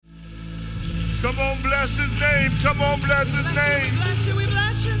Come on, bless his name. Come on, bless his name. We bless you, we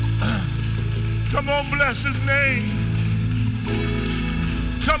bless you. Come on, bless his name.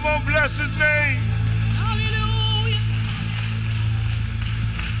 Come on, bless his name. Hallelujah.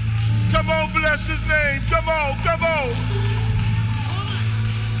 Come on, bless his name. Come on, come on.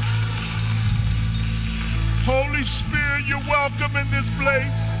 Holy Spirit, you're welcome in this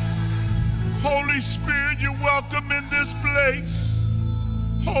place. Holy Spirit, you're welcome in this place.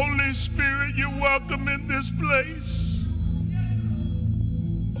 Holy Spirit, you're welcome in this place.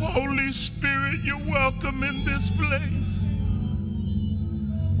 Holy Spirit, you're welcome in this place.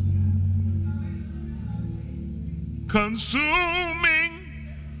 Consuming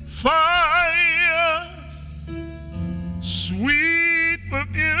fire, sweet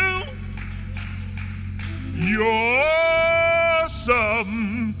perfume, your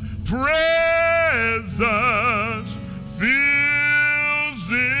awesome presence fills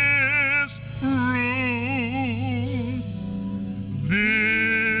this room.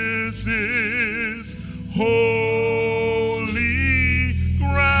 This is holy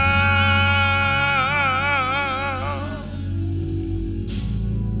ground.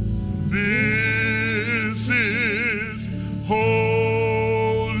 This is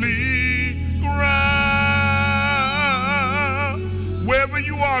holy ground. Wherever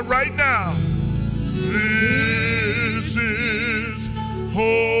you are right now, this is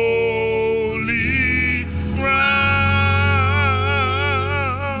holy ground.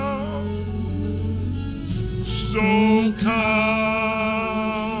 So come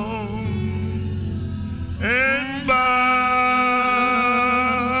and bow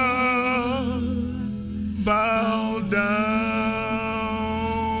down,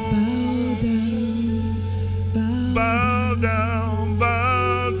 bow down,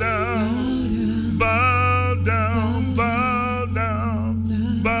 bow down, bow down, bow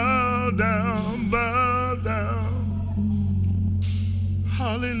down, bow down, bow down.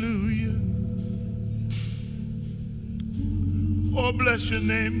 Hallelujah. Oh, bless your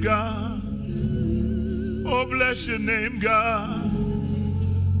name, God. Oh, bless your name, God.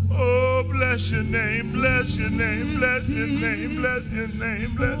 Oh, bless your name, bless your name, bless your name, bless your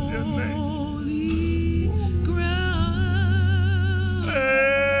name, bless your name. Holy ground.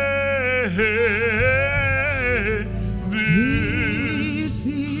 Hey, hey, this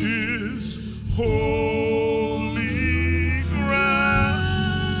is holy ground.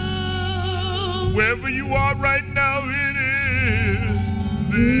 Wherever you are right now, it is.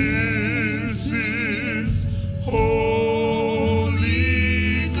 This is holy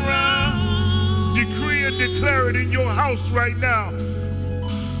ground. Decree and declare it in your house right now.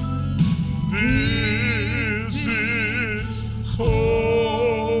 This is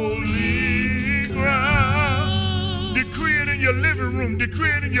holy ground. Decree it in your living room. Decree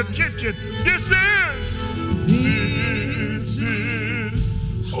it in your kitchen. This is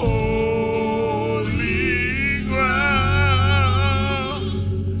holy ground.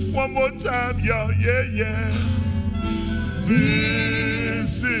 One more time, y'all. Yeah, yeah.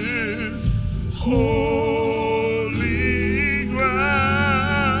 This is holy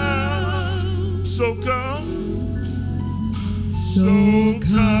ground. So come. So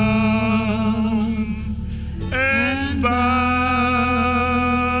come and bow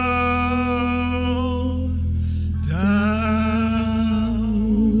down.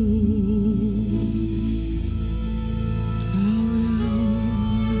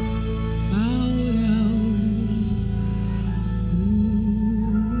 Bow down.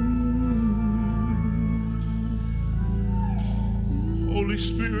 Holy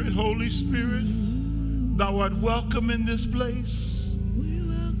Spirit, Holy Spirit, thou art welcome in this place.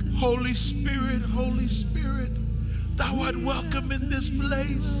 Holy Spirit, Holy Spirit, thou art welcome in this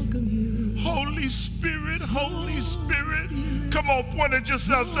place. Holy Spirit, Holy Spirit, come on, point at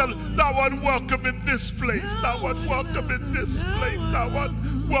yourself, say, thou art welcome in this place. Thou art welcome in this place. Thou art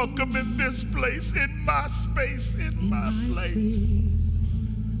welcome in this place, in my space, in my place.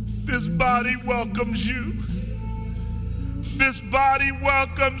 This body welcomes you. This body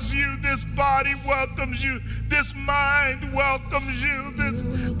welcomes you. This body welcomes you. This mind welcomes you. This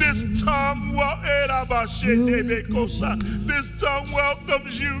tongue this tongue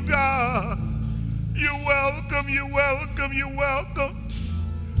welcomes you, God. You're welcome, you're welcome, you're welcome.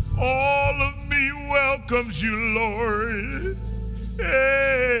 All of me welcomes you, Lord.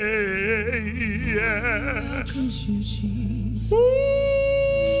 Hey, yeah. Welcomes you, Jesus.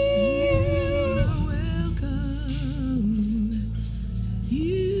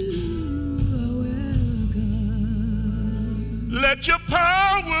 Let your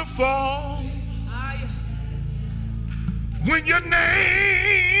power fall when your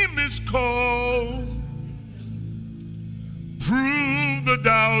name is called.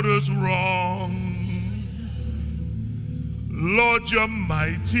 doubters wrong. Lord, you're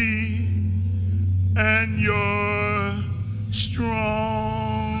mighty and you're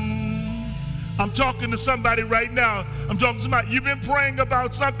strong. I'm talking to somebody right now. I'm talking to somebody. You've been praying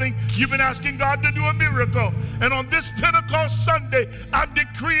about something. You've been asking God to do a miracle. And on this Pentecost Sunday, I'm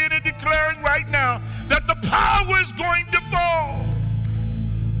decreeing and declaring right now that the power is going to fall.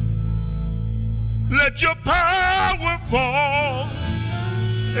 Let your power fall.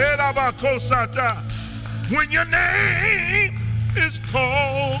 When your name is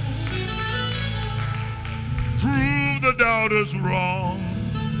called, prove the doubters wrong.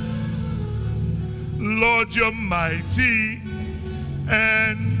 Lord, you're mighty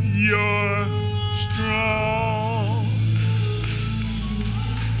and you're strong.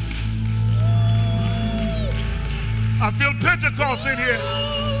 I feel Pentecost in here.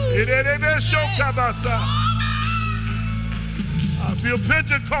 I feel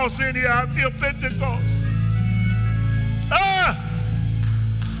Pentecost in here. I feel Pentecost. Ah!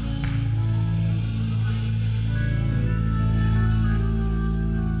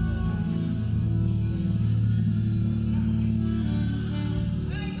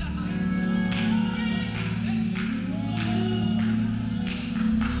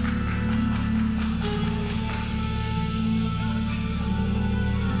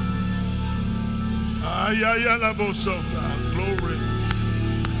 Glory.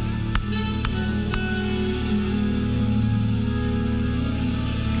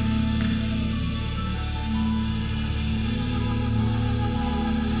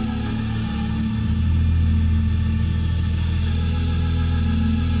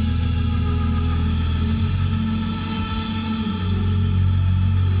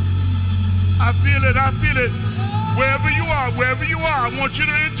 I feel it. I feel it. Wherever you are, I want you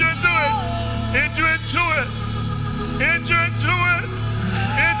to enter into it. Enter into it. Enter into it.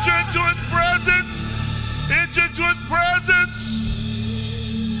 Enter into His presence. Enter into His presence.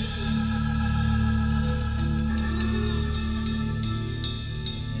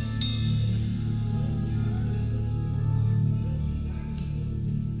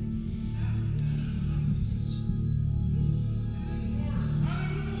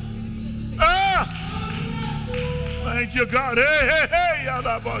 Thank you, God. Hey,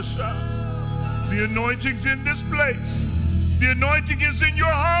 Yadabasha. The anointing's in this place. The anointing is in your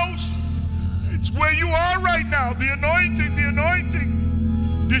house. It's where you are right now. The anointing.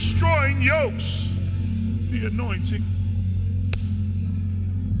 Destroying yokes. The anointing.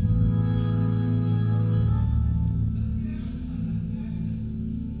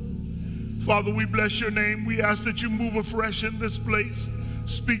 Father, we bless your name. We ask that you move afresh in this place.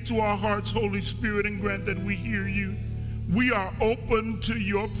 Speak to our hearts, Holy Spirit, and grant that we hear you. We are open to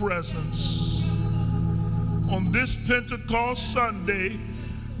your presence. On this Pentecost Sunday,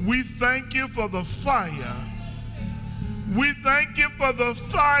 we thank you for the fire. We thank you for the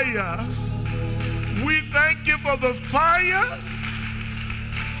fire. We thank you for the fire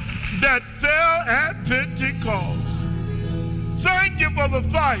that fell at Pentecost. Thank you for the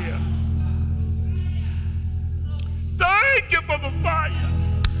fire. Thank you for the fire.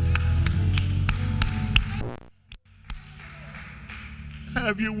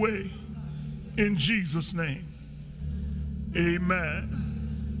 Have your way in Jesus' name. Amen.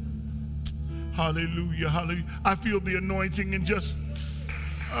 Hallelujah. Hallelujah. I feel the anointing and just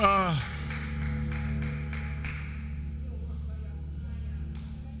I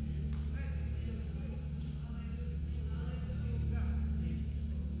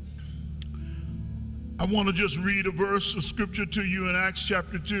want to just read a verse of scripture to you in Acts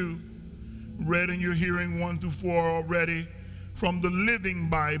chapter 2. Read in your hearing 1 through 4 already. From the Living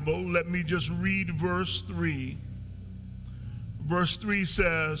Bible, let me just read verse 3. Verse 3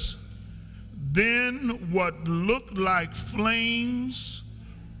 says, "Then what looked like flames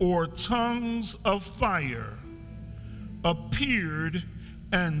or tongues of fire appeared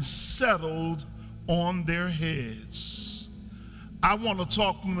and settled on their heads." I want to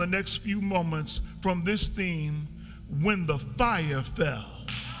talk from the next few moments from this theme, when the fire fell.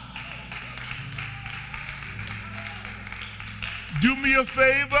 Do me a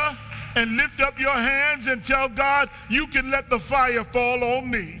favor and lift up your hands and tell God, you can let the fire fall on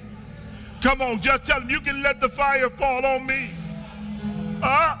me. Come on, just tell him, you can let the fire fall on me.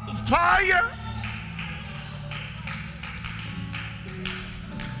 Fire.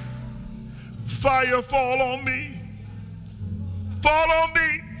 Fire fall on me. Fall on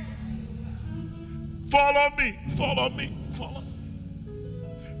me. Fall on me. Fall on me. Fall on me.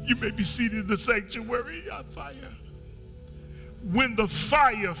 You may be seated in the sanctuary on fire. When the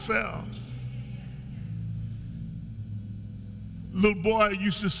fire fell, Little boy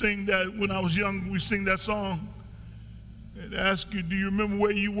used to sing that when I was young. We sing that song and ask you, do you remember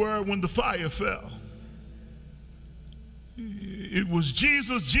where you were when the fire fell? It was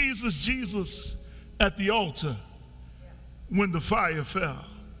Jesus, Jesus, Jesus at the altar when the fire fell.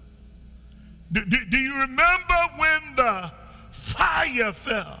 Do you remember when the fire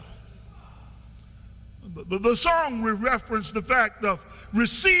fell? The song referenced the fact of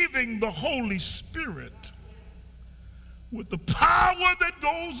receiving the Holy Spirit with the power that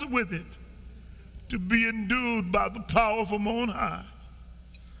goes with it, to be endued by the power from on high.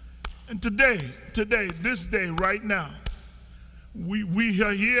 And today, this day, right now, we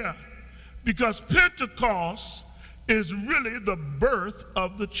are here because Pentecost is really the birth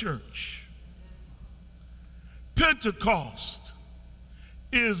of the church. Pentecost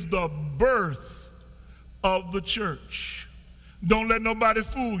is the birth of the church. Don't let nobody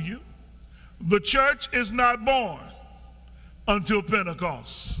fool you. The church is not born until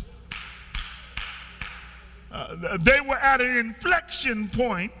Pentecost. They were at an inflection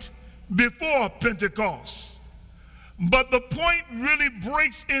point before Pentecost. But the point really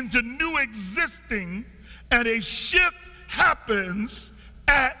breaks into new existing, and a shift happens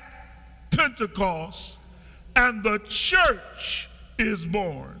at Pentecost, and the church is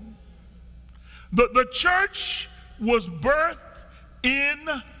born. The church was birthed in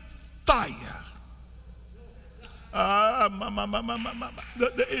fire.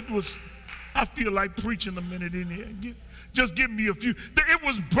 It was, I feel like preaching a minute in here. Just give me a few. It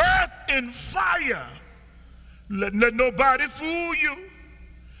was birthed in fire. Let nobody fool you.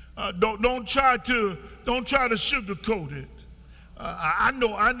 Don't try to sugarcoat it. I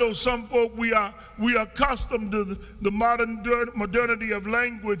know some folk, we are accustomed to the modernity of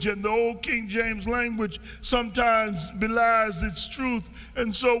language, and the old King James language sometimes belies its truth,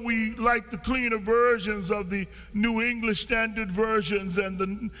 and so we like the cleaner versions of the New English Standard Versions and the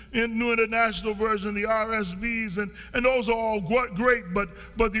New International Version, the RSVs, and those are all great, but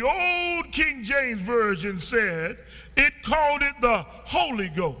the old King James Version said, it called it the Holy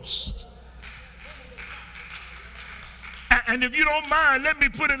Ghost. And if you don't mind, let me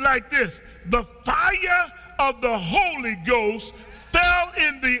put it like this. The fire of the Holy Ghost fell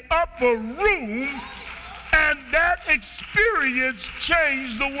in the upper room, and that experience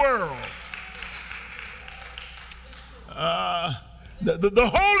changed the world.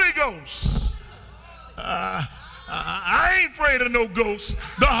 The Holy Ghost. I ain't afraid of no ghosts.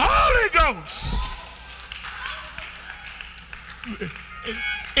 The Holy Ghost.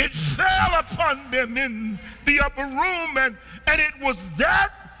 It fell upon them in the upper room, and it was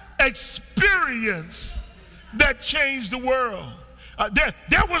that experience that changed the world.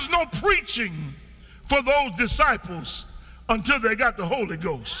 There was no preaching for those disciples until they got the Holy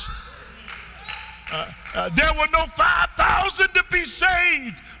Ghost. There were no 5,000 to be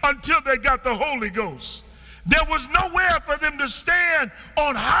saved until they got the Holy Ghost. There was nowhere for them to stand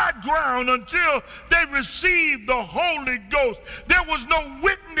on high ground until they received the Holy Ghost. There was no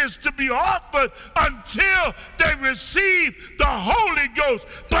witness to be offered until they received the Holy Ghost.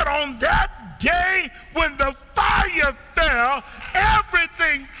 But on that day when the fire fell,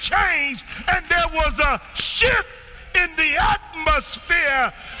 everything changed, and there was a shift in the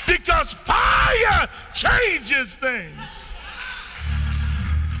atmosphere, because fire changes things.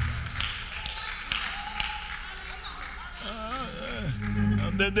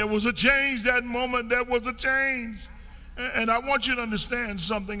 There was a change that moment. There was a change. And I want you to understand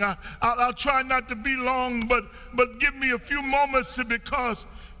something. I'll try not to be long, but give me a few moments, because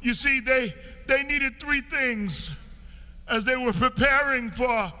you see, they needed three things as they were preparing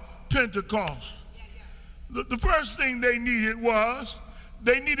for Pentecost. The first thing they needed was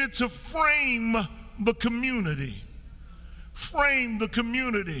they needed to frame the community. Frame the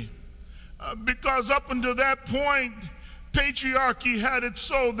community. Because up until that point, patriarchy had it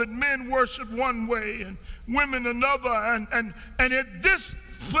so that men worshiped one way and women another, and at this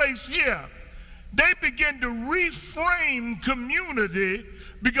place here, they began to reframe community,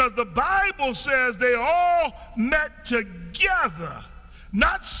 because the Bible says they all met together,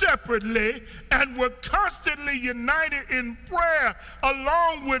 not separately, and were constantly united in prayer,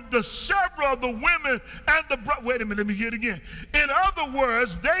 along with the several of the women and the wait a minute, let me hear it again. In other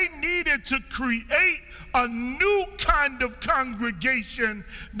words, they needed to create a new kind of congregation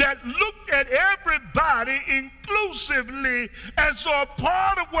that looked at everybody inclusively, and so a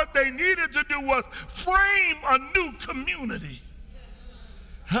part of what they needed to do was frame a new community.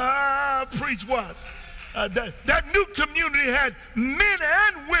 Preach what? That new community had men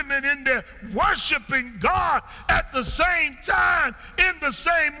and women in there worshiping God at the same time, in the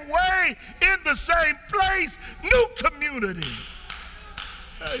same way, in the same place. New community.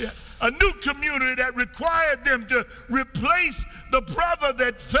 A new community that required them to replace the brother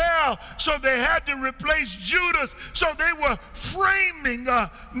that fell, so they had to replace Judas. So they were framing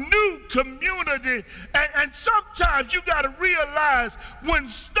a new community. And sometimes you got to realize when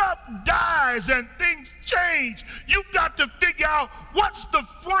stuff dies and things change, you've got to figure out what's the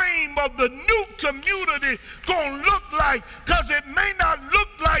frame of the new community going to look like, because it may not look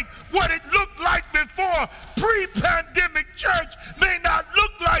like what it looked like before. Pre-pandemic church may not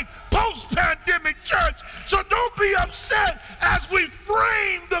look like post-pandemic church. So don't be upset as we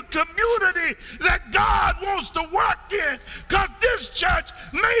frame the community that God wants to work in, because this church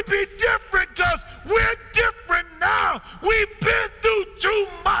may be different because we're different now. We've been through too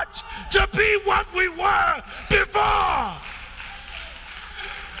much to be what we were before.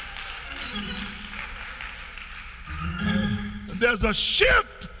 There's a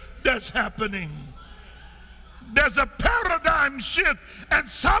shift that's happening. There's a paradigm shift, and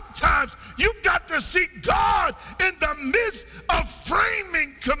sometimes you've got to see God in the midst of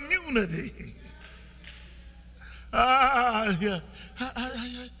framing community. Yeah.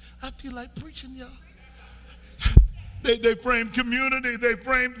 I feel like preaching, y'all. They framed community. They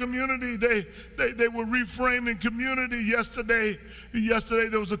framed community. They were reframing community yesterday. Yesterday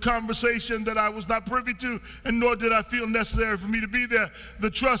there was a conversation that I was not privy to, and nor did I feel necessary for me to be there. The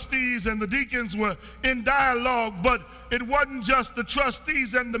trustees and the deacons were in dialogue, but it wasn't just the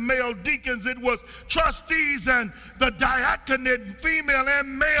trustees and the male deacons. It was trustees and the diaconate, female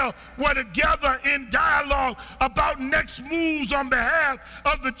and male, were together in dialogue about next moves on behalf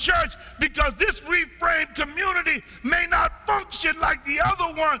of the church, because this reframed community may not function like the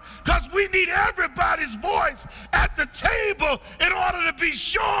other one, because we need everybody's voice at the table in order to be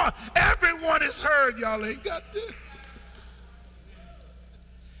sure everyone is heard. Y'all ain't got this.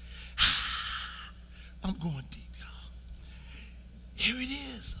 I'm going deep, y'all. Here it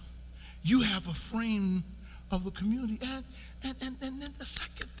is. You have a frame of a community. And then the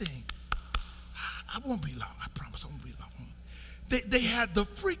second thing, I won't be long. I promise I won't be long. They had the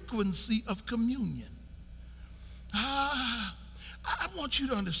frequency of communion. I want you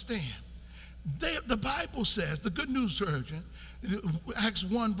to understand. The Bible says, the Good News Version, Acts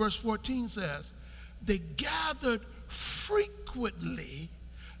 1 verse 14 says, they gathered frequently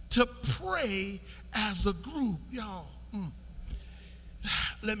to pray as a group. Y'all,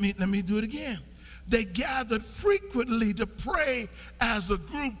 let me do it again. They gathered frequently to pray as a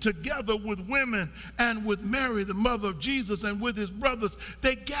group, together with women and with Mary, the mother of Jesus, and with his brothers.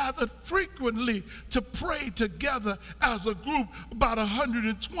 They gathered frequently to pray together as a group. About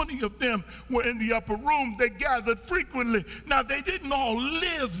 120 of them were in the upper room. They gathered frequently. Now, they didn't all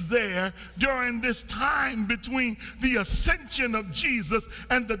live there during this time between the ascension of Jesus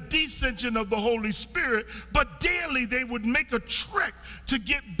and the descension of the Holy Spirit, but daily they would make a trek to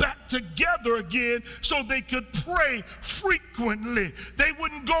get back together again so they could pray frequently. They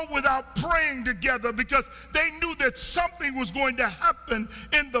wouldn't go without praying together, because they knew that something was going to happen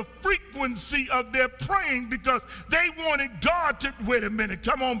in the frequency of their praying, because they wanted God to, wait a minute,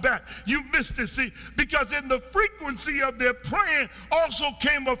 come on back. You missed it, see, because in the frequency of their praying also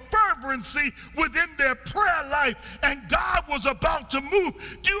came a fervency within their prayer life, and God was about to move.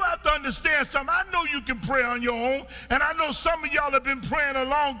 Do you have to understand something? I know you can pray on your own, and I know some of y'all have been praying a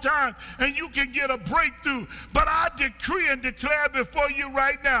long time, and you can get a breakthrough, but I decree and declare before you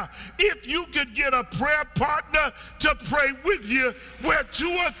right now, if you could get a prayer partner to pray with you, where 2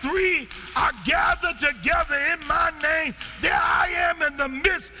 or 3 are gathered together in my name, there I am in the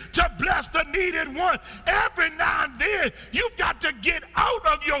midst to bless the needed one. Every now and then, you've got to get out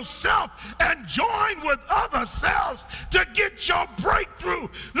of yourself and join with other selves to get your breakthrough.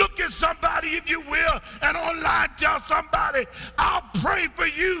 Look at somebody, if you will, and online tell somebody, I'll pray for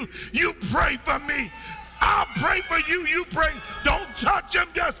you, you pray for me. I'll pray for you, you pray. Don't touch them,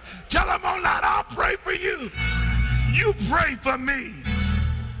 just tell them online, I'll pray for you, you pray for me.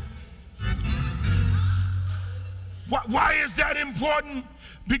 Why is that important?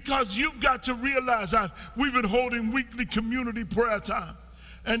 Because you've got to realize we've been holding weekly community prayer time.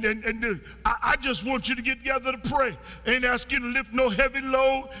 And I just want you to get together to pray. Ain't asking you to lift no heavy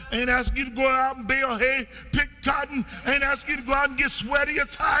load. Ain't asking you to go out and bale hay, pick cotton. Ain't asking you to go out and get sweaty or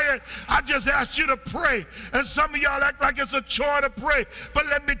tired. I just asked you to pray. And some of y'all act like it's a chore to pray. But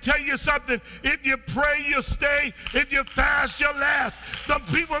let me tell you something. If you pray, you stay. If you fast, you last. The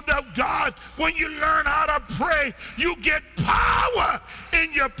people of God, when you learn how to pray, you get power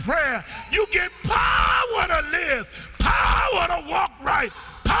in your prayer. You get power to live, power to walk right,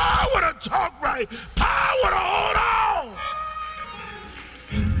 power to talk right, power to hold on.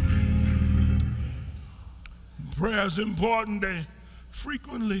 Prayer is important. They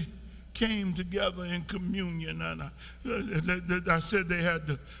frequently came together in communion. And I said they had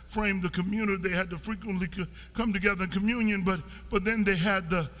to frame the community, they had to frequently come together in communion, but then they had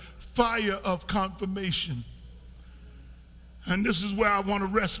the fire of confirmation. And this is where I want to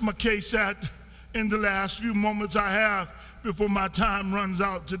rest my case at in the last few moments I have before my time runs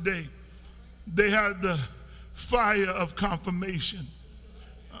out today. They had the fire of confirmation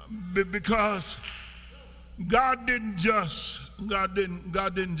because God didn't just let them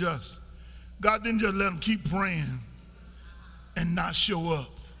keep praying and not show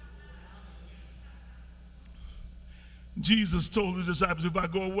up. Jesus told his disciples, if I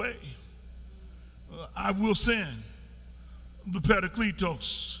go away, I will send the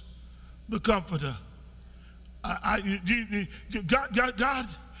Parakletos, the Comforter.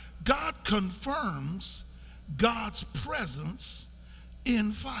 God confirms God's presence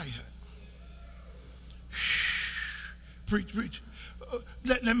in fire. Preach.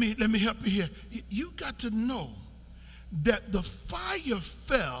 Let me help you here. You got to know that the fire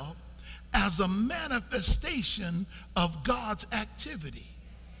fell as a manifestation of God's activity.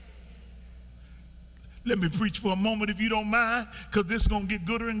 Let me preach for a moment if you don't mind, because this is going to get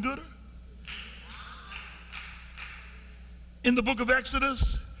gooder and gooder. In the book of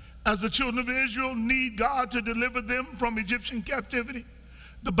Exodus, as the children of Israel need God to deliver them from Egyptian captivity,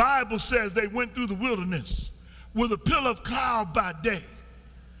 the Bible says they went through the wilderness with a pillar of cloud by day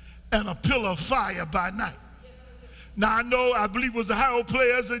and a pillar of fire by night. Now I believe it was the high old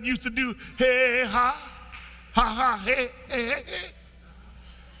players that used to do hey, ha, ha, ha, hey, hey, hey, hey.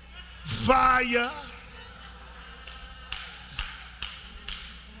 Fire.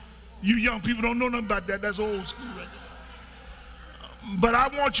 You young people don't know nothing about that. That's old school right there. But I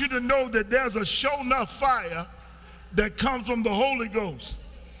want you to know that there's a sure enough fire that comes from the Holy Ghost.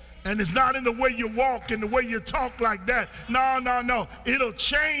 And it's not in the way you walk and the way you talk like that. No. It'll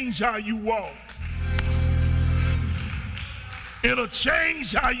change how you walk. It'll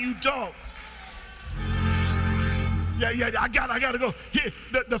change how you talk. Yeah, I gotta go. Here,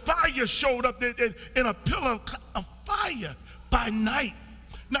 the fire showed up in a pillar of fire by night.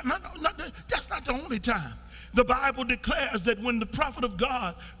 No, that's not the only time. The Bible declares that when the prophet of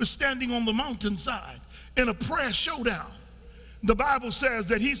God was standing on the mountainside in a prayer showdown, the Bible says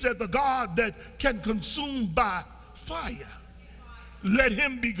that he said, the God that can consume by fire, let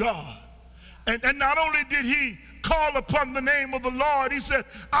him be God. And not only did he call upon the name of the Lord, he said,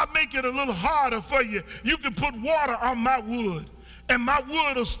 I'll make it a little harder for you. You can put water on my wood, and my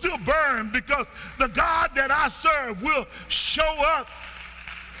wood will still burn, because the God that I serve will show up.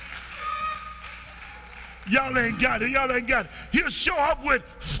 Y'all ain't got it. He'll show up with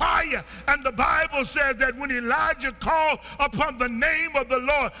fire. And the Bible says that when Elijah called upon the name of the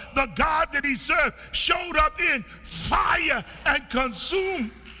Lord, the God that he served showed up in fire and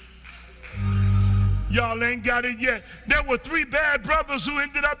consumed. Y'all ain't got it yet. There were 3 bad brothers who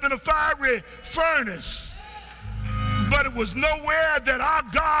ended up in a fiery furnace. But it was nowhere that our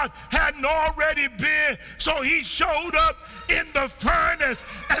God hadn't already been. So he showed up in the furnace.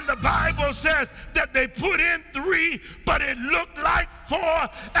 And the Bible says that they put in 3, but it looked like 4.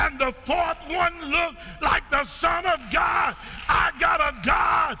 And the 4th one looked like the Son of God. I got a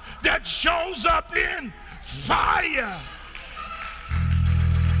God that shows up in fire.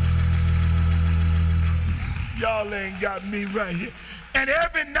 Y'all ain't got me right here. And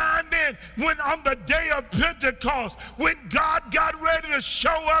every now and then, when on the day of Pentecost, when God got ready to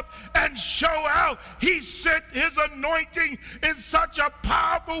show up and show out, he sent his anointing in such a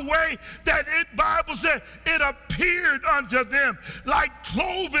powerful way that Bible said it appeared unto them like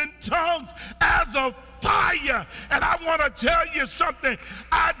cloven tongues as of fire. And I want to tell you something.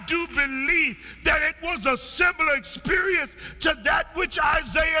 I do believe that it was a similar experience to that which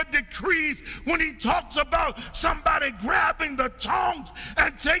Isaiah decrees when he talks about somebody grabbing the tongs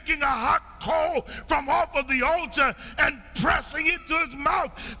and taking a hot coal from off of the altar and pressing it to his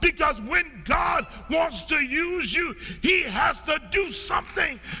mouth. Because when God wants to use you, he has to do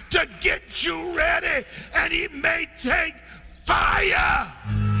something to get you ready, and he may take fire.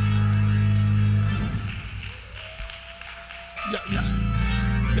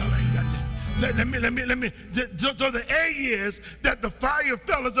 Y'all ain't got that. Let me. So the A is that the fire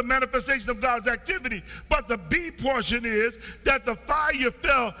fell as a manifestation of God's activity. But the B portion is that the fire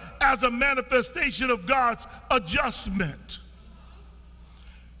fell as a manifestation of God's adjustment.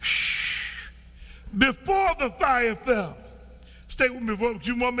 Before the fire fell, stay with me for a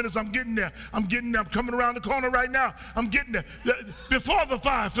few more minutes. I'm getting there. I'm coming around the corner right now. I'm getting there. Before the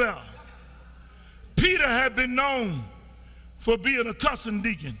fire fell, Peter had been known for being a cussing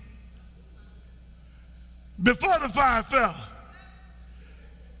deacon. Before the fire fell,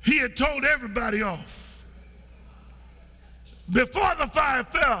 he had told everybody off. Before the fire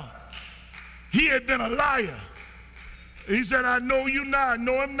fell, he had been a liar. He said, I know you now, I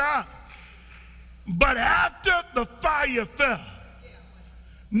know him now. But after the fire fell,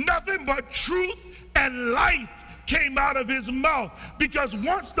 nothing but truth and life came out of his mouth, because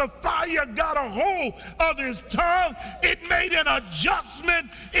once the fire got a hold of his tongue, it made an adjustment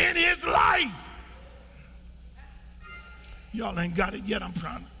in his life. Y'all ain't got it yet.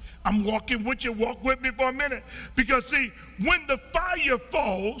 I'm walking with you. Walk with me for a minute. Because see, when the fire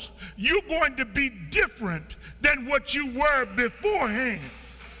falls, you're going to be different than what you were beforehand.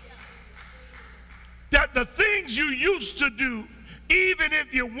 That the things you used to do, even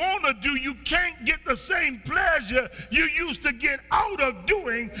if you want to do, you can't get the same pleasure you used to get out of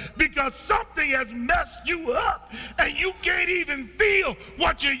doing, because something has messed you up and you can't even feel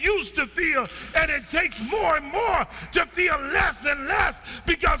what you used to feel. And it takes more and more to feel less and less,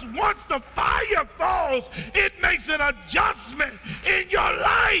 because once the fire falls, it makes an adjustment in your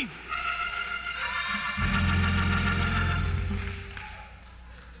life.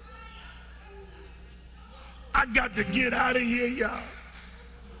 I got to get out of here, y'all.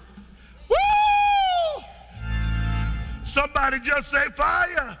 Woo! Somebody just say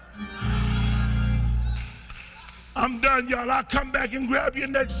fire. I'm done, y'all. I'll come back and grab you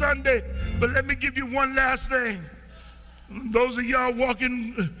next Sunday. But let me give you one last thing. Those of y'all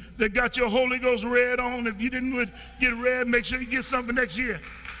walking that got your Holy Ghost red on, if you didn't get red, make sure you get something next year.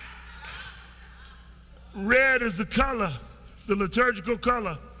 Red is the color, the liturgical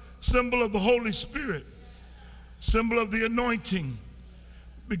color, symbol of the Holy Spirit. Symbol of the anointing.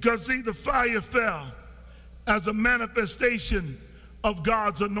 Because see, the fire fell as a manifestation of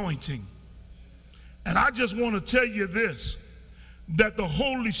God's anointing. And I just want to tell you this, that the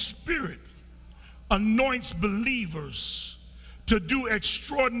Holy Spirit anoints believers to do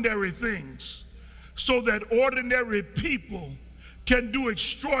extraordinary things, so that ordinary people can do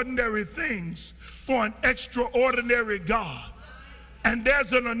extraordinary things for an extraordinary God. And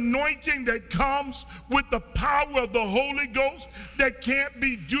there's an anointing that comes with the power of the Holy Ghost that can't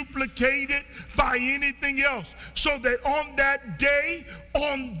be duplicated by anything else. So that on that day,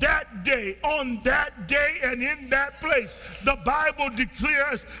 and in that place, the Bible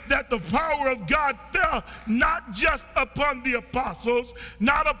declares that the power of God fell not just upon the apostles,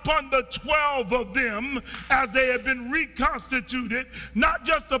 not upon the 12 of them as they had been reconstituted, not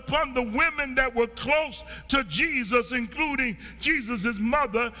just upon the women that were close to Jesus, including Jesus'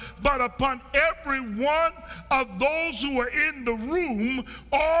 mother, but upon every one of those who were in the room.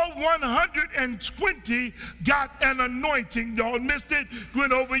 All 120 got an anointing. Y'all missed it?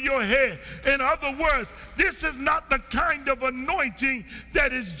 Went over your head. In other words, this is not the kind of anointing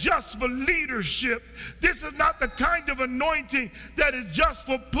that is just for leadership. This is not the kind of anointing that is just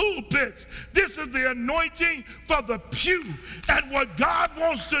for pulpits. This is the anointing for the pew. And what God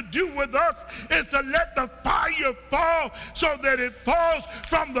wants to do with us is to let the fire fall, so that it falls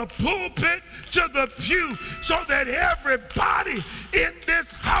from the pulpit to the pew, so that everybody in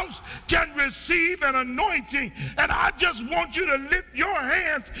this house can receive an anointing. And I just want you to lift your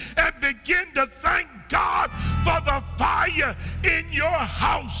hands and begin to thank God for the fire in your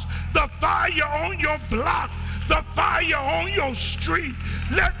house, the fire on your block, the fire on your street.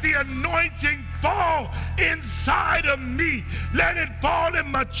 Let the anointing fall inside of me. Let it fall in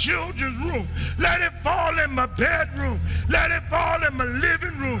my children's room. Let it fall in my bedroom. Let it fall in my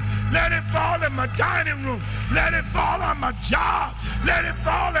living room. Let it fall in my dining room. Let it fall on my job. Let it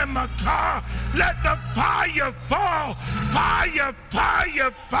fall in my car. Let the fire fall. Fire,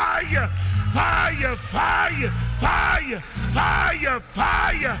 fire, fire. Fire, fire, fire, fire,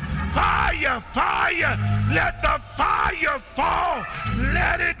 fire, fire, fire. Let the fire fall.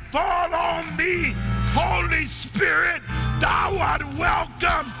 Let it fall on me. Holy Spirit, thou art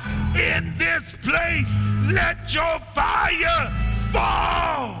welcome in this place. Let your fire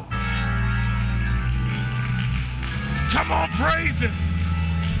fall. Come on, praise him.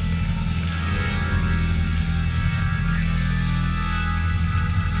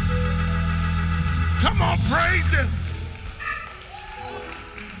 Come on, praise him.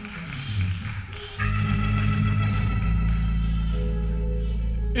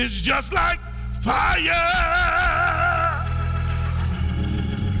 It's just like fire.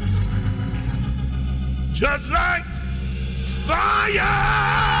 Just like fire.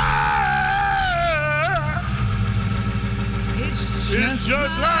 It's It's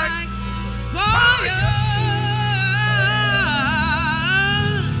just like fire.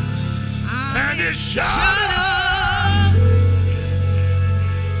 And it shut up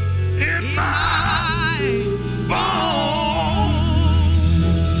in my bones.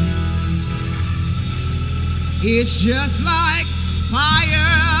 It's just like fire.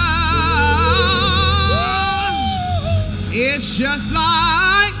 It's just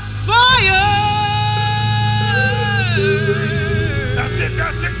like fire. That's it,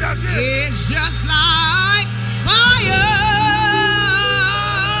 that's it, that's it. It's just like fire.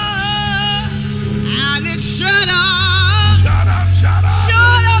 And it shut up. Shut up, shut up.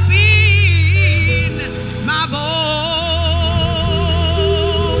 Shut up in my bones.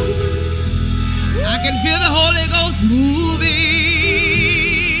 I can feel the Holy Ghost moving.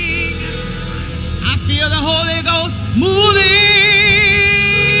 I feel the Holy Ghost moving.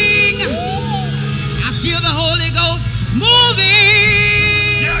 I feel the Holy Ghost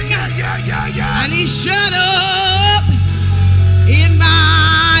moving. Yeah, yeah, yeah, yeah, yeah. And he shut up in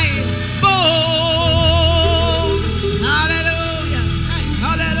my bones. Hallelujah.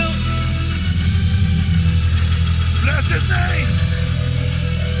 Hallelujah. Bless his name.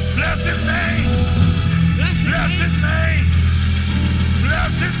 Bless his name. Bless his Bless his name. name.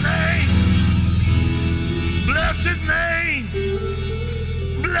 Bless his name. Bless his name.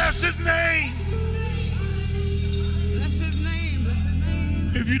 Bless his name. Bless his name. Bless his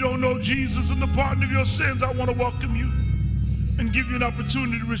name. If you don't know Jesus and the pardon of your sins, I want to welcome you and give you an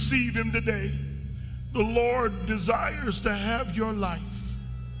opportunity to receive him today. The Lord desires to have your life.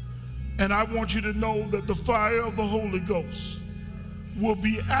 And I want you to know that the fire of the Holy Ghost will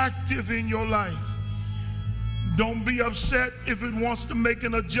be active in your life. Don't be upset if it wants to make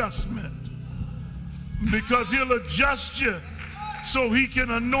an adjustment, because he'll adjust you so he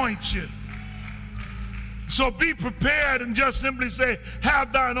can anoint you. So be prepared and just simply say,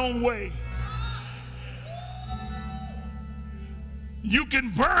 have thine own way. You can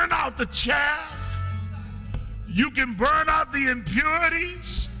burn out the chaff. You can burn out the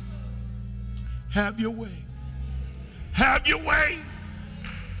impurities. Have your way. Have your way.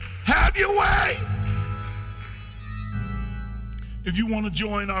 Have your way. If you want to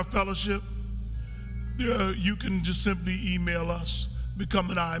join our fellowship, you can just simply email us, become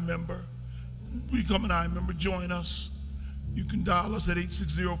an iMember. Become an iMember, join us. You can dial us at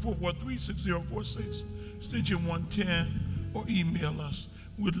 860-443-6046, extension 110, or email us.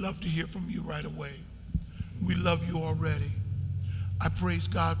 We'd love to hear from you right away. We love you already. I praise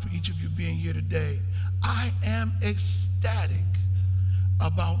God for each of you being here today. I am ecstatic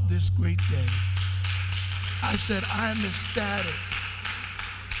about this great day. I said I am ecstatic.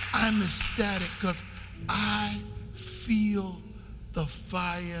 I'm ecstatic because I feel the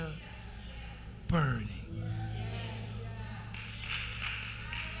fire burning.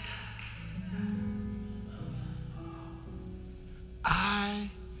 I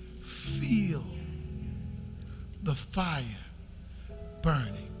feel the fire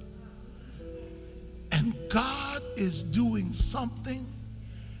burning. And God is doing something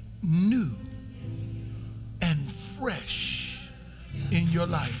new and fresh in your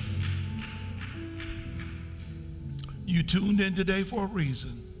life. You tuned in today for a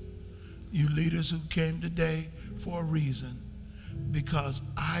reason. You leaders who came today for a reason, because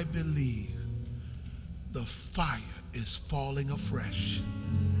I believe the fire is falling afresh.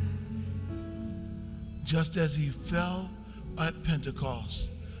 Just as he fell at Pentecost,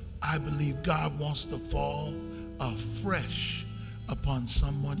 I believe God wants to fall afresh upon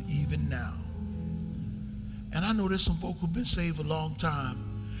someone even now. And I know there's some folk who've been saved a long time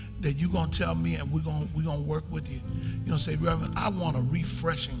that you're going to tell me, and we're going to work with you. You're going to say, Reverend, I want a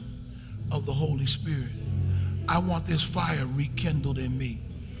refreshing of the Holy Spirit. I want this fire rekindled in me.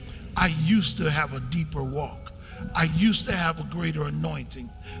 I used to have a deeper walk. I used to have a greater anointing.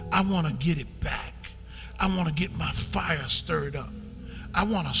 I want to get it back. I want to get my fire stirred up. I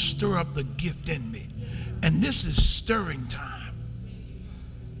want to stir up the gift in me. And this is stirring time.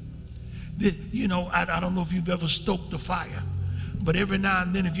 You know, I don't know if you've ever stoked the fire, but every now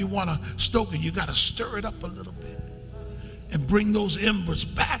and then if you want to stoke it, you got to stir it up a little bit and bring those embers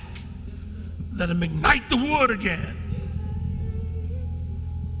back. Let them ignite the wood again.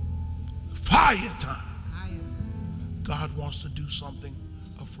 Fire time. God wants to do something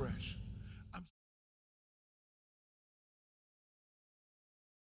afresh.